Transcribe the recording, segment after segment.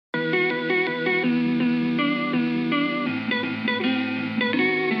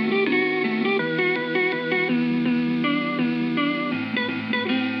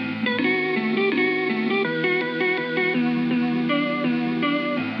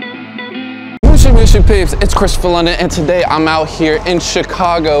miss you peeps, it's Kristopher London, and today I'm out here in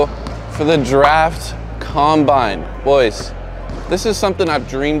Chicago for the draft combine. Boys, this is something I've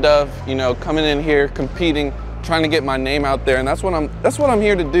dreamed of, you know, coming in here, competing, trying to get my name out there, and that's what I'm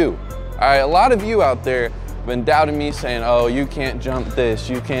here to do. All right, a lot of you out there have been doubting me, saying, oh, you can't jump this,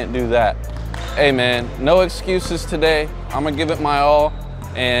 you can't do that. Hey man, no excuses today. I'm gonna give it my all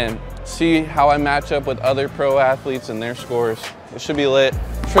and see how I match up with other pro athletes and their scores. It should be lit.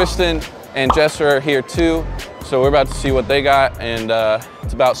 Tristan and Jester are here too, so we're about to see what they got, and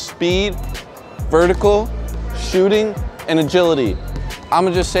it's about speed, vertical, shooting, and agility. I'm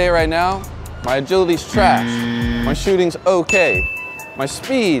gonna just say it right now, my agility's trash, my shooting's okay, my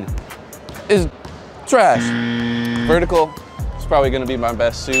speed is trash. Vertical is probably gonna be my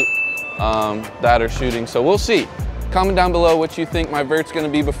best suit, that or shooting, so we'll see. Comment down below what you think my vert's gonna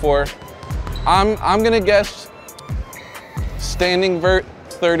be before. I'm gonna guess standing vert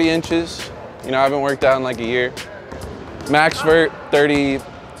 30 inches. You know, I haven't worked out in like a year. Max vert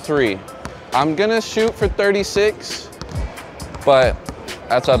 33. I'm gonna shoot for 36, but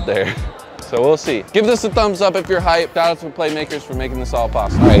that's up there. So we'll see. Give this a thumbs up if you're hyped. Shout out to Playmakers for making this all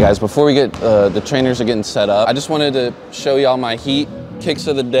possible. All right guys, before we get, the trainers are getting set up, I just wanted to show y'all my heat kicks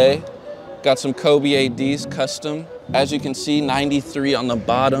of the day. Got some Kobe ADs custom. As you can see, 93 on the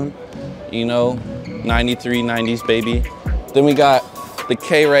bottom. You know, 93, 90s baby. Then we got the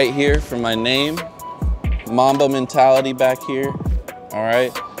K right here for my name. Mamba mentality back here, all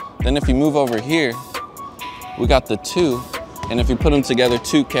right? Then if you move over here, we got the 2. And if you put them together,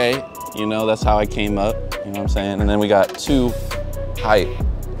 2K, you know, that's how I came up, you know what I'm saying? And then we got 2 height.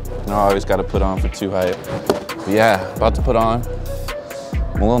 You know, I always gotta put on for 2 height. But yeah, about to put on.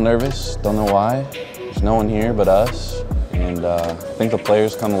 I'm a little nervous, don't know why. There's no one here but us. And I think the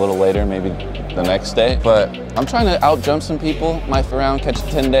players come a little later, maybe the next day. But I'm trying to out jump some people. Might around catch a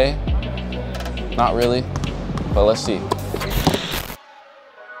 10-day. Not really, but let's see.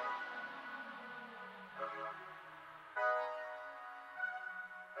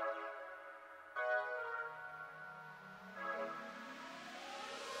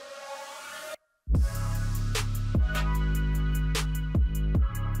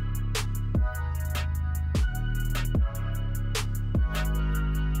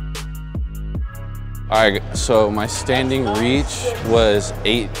 All right, so my standing reach was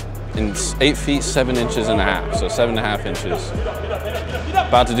 8 feet 7 inches and a half, so 7.5 inches.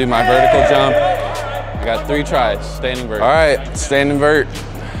 About to do my vertical jump. I got 3 tries, standing vert. All right, standing vert. All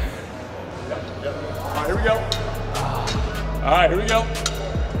right, here we go. All right, here we go.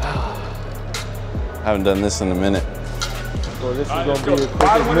 I haven't done this in a minute. Well, this is gonna be the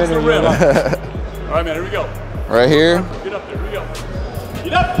quickest minute of your life. All right, man, here we go. Right here. Get up there, here we go.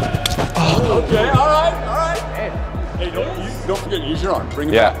 Get up. Okay, all right. Hey, don't forget, use your arm. Bring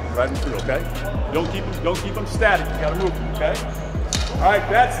it back, right in through, okay? Don't keep them static. You gotta move them, okay? All right,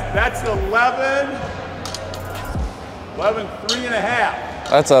 that's 11, 3.5.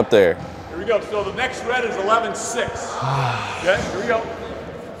 That's up there. Here we go. So the next red is 11.6. Okay, here we go.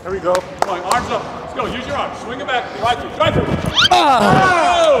 Here we go. Come on, arms up. Let's go. Use your arm. Swing it back. Drive through.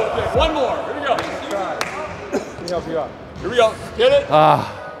 Oh! Okay, one more. Here we go. Let me help you out. Here we go. Get it?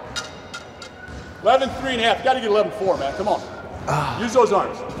 11.3.5. Got to get 11.4, man. Come on. Use those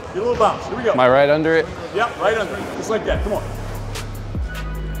arms. Get a little bounce. Here we go. Am I right under it? Yep, right under it. Just like that. Come on.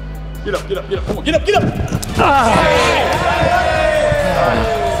 Get up, get up, get up. Come on, get up, get up.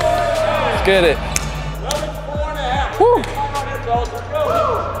 Let's get it. 11.4.5. Woo. Come on here, fellas. Let's go.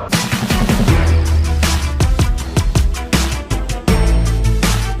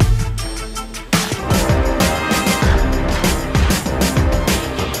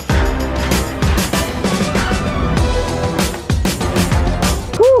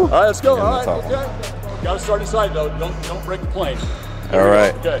 All right, let's go. All right, okay. Got to start inside though. Don't break the plane. All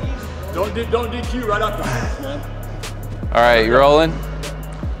right. Okay. Don't DQ right off the bat, man. All right, you rolling?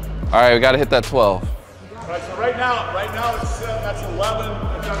 All right, we got to hit that 12. All right. So right now it's that's 11.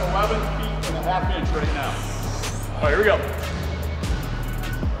 It's at 11.5 inches right now. All right, here we go.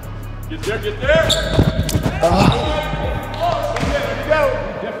 Get there, get there. There you go.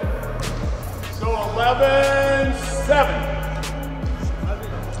 So 11.7.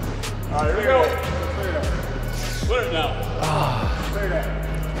 All right, here we go. Clear it now. Clear that.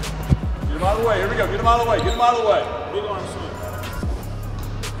 Get him out of the way. Here we go. Get him out of the way. Get him out of the way. Big arm swing.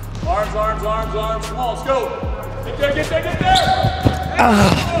 Arms. Come on, let's go. Get there, get there, get there.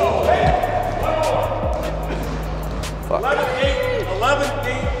 Fuck.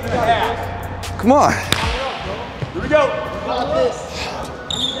 11.8. Come on. Here we go. Got this.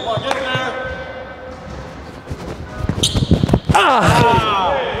 Come on, get there.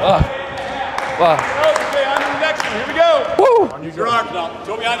 Okay, on to the next one. Here we go. Woo! Use your arms now.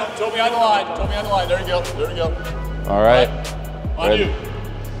 Toe behind the line. Toe behind the line. There you go. There you go. All right. On Ready. you.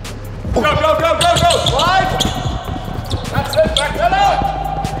 Go, go, go, go, go. Slide. That's it. Back that up.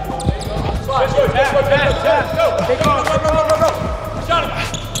 Slide. Go, tap, tap, tap. Go. Go, go, go, go, go. Shot him.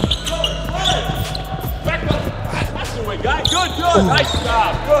 Back up. That's the way, guy. Good, good. Nice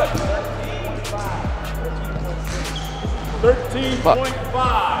job. Good.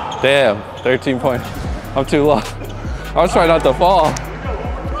 13.5. Damn, 13 points. I'm too low. I was trying not to fall.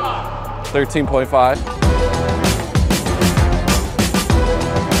 13.5.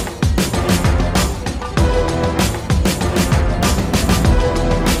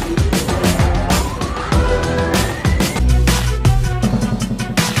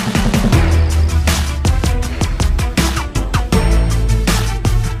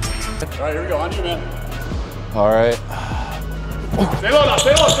 All right, here we go. On you, man. All right. Stay low now,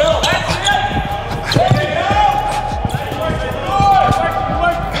 stay low, stay low. That's it! There you go!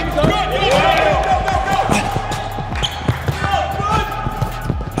 Good, good,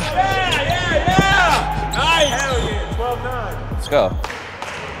 yeah! Nice! Hell yeah, 12-9. Let's go.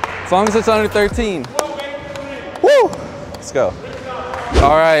 As long as it's under 13. Woo! Let's go.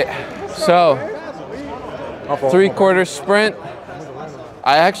 All right, so 3/4 sprint.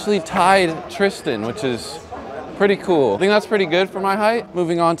 I actually tied Tristan, which is pretty cool. I think that's pretty good for my height.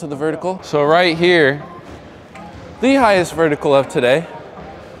 Moving on to the vertical. So right here, the highest vertical of today,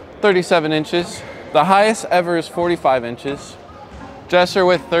 37 inches. The highest ever is 45 inches. Jesser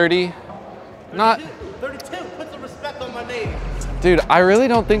with 30. Not 32, put some respect on my name. Dude, I really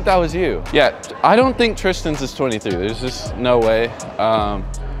don't think that was you. Yeah, I don't think Tristan's is 23. There's just no way.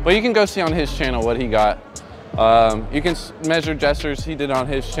 But you can go see on his channel what he got. You can measure Jesser's, he did on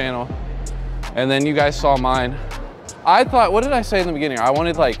his channel. And then you guys saw mine. I thought, what did I say in the beginning? I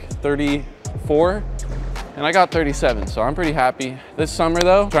wanted like 34 and I got 37. So I'm pretty happy. This summer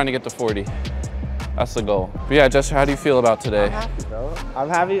though, trying to get to 40. That's the goal. But yeah, Jesser, how do you feel about today? I'm happy, bro. I'm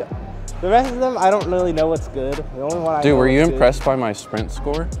happy. The rest of them, I don't really know what's good. The only one I Dude, know were you what's impressed by my sprint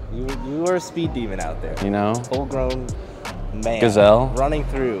score? good, you were a speed demon out there. You know? Full grown man. Gazelle. Running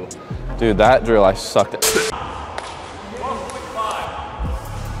through. Dude, that drill I sucked at. 12.5.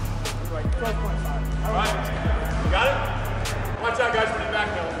 All right. You got it? Watch out, guys, when you back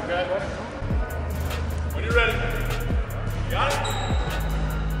pedal, okay? When you're ready. You got it?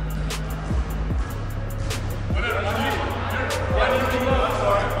 Whatever, on you. Find your movement. I'm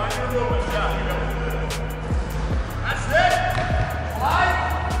sorry. Find your movement. Yeah, here you go. That's it. Slide.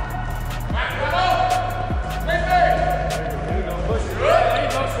 Back pedal. Stay there. There you go. Push it. Good. There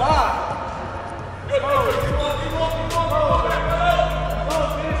you go. Slide. Good, good, good. Keep on, keep on, keep on, keep on. Back pedal. Go,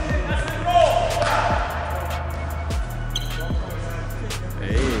 finish it. That's it. Roll.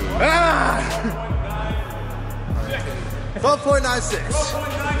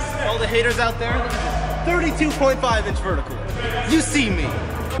 12.96. All the haters out there, 32.5 inch vertical. You see me.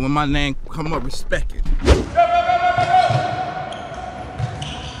 When my name come up, respect it. Go, go, go, go, go, go.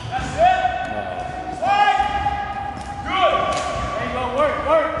 That's it. Slide. Good. There you go. Work,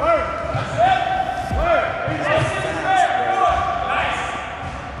 work, work. That's it. Work. That's it. Good. Nice.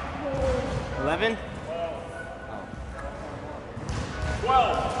 11.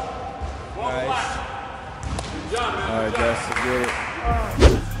 12. 12 Nice. flat. Good job, man. All right, guys, let's get it.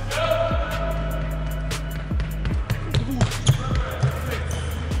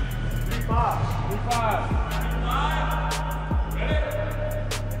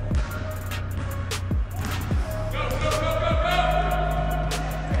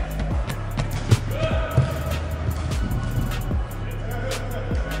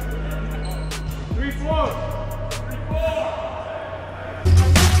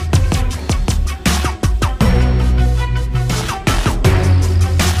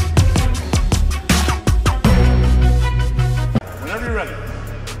 Whenever you're ready.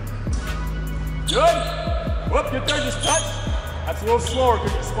 Good. Whoop, get there, just touch. That's a little slower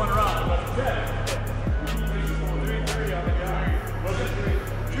because you spun around. But okay.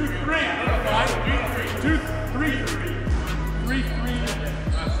 2, 3. 2, 3, 3. 3, 3.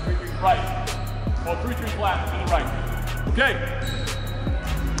 Right. Oh, 3, 3 flat to the right. Okay.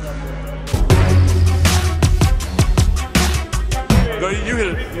 Go, you hit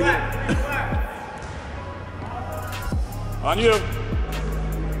it. You hit it. On you.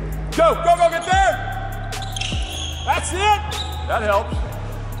 Go, go, go, get there. That's it. That helps.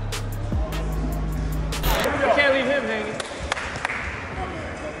 You can't leave him hanging.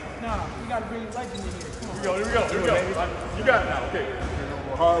 No, you gotta bring your legend in here. Here we go, here we go, here we go. You got it now, okay.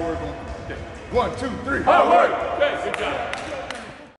 Hard working. Okay. 1, 2, 3. Hard work. Okay, good job.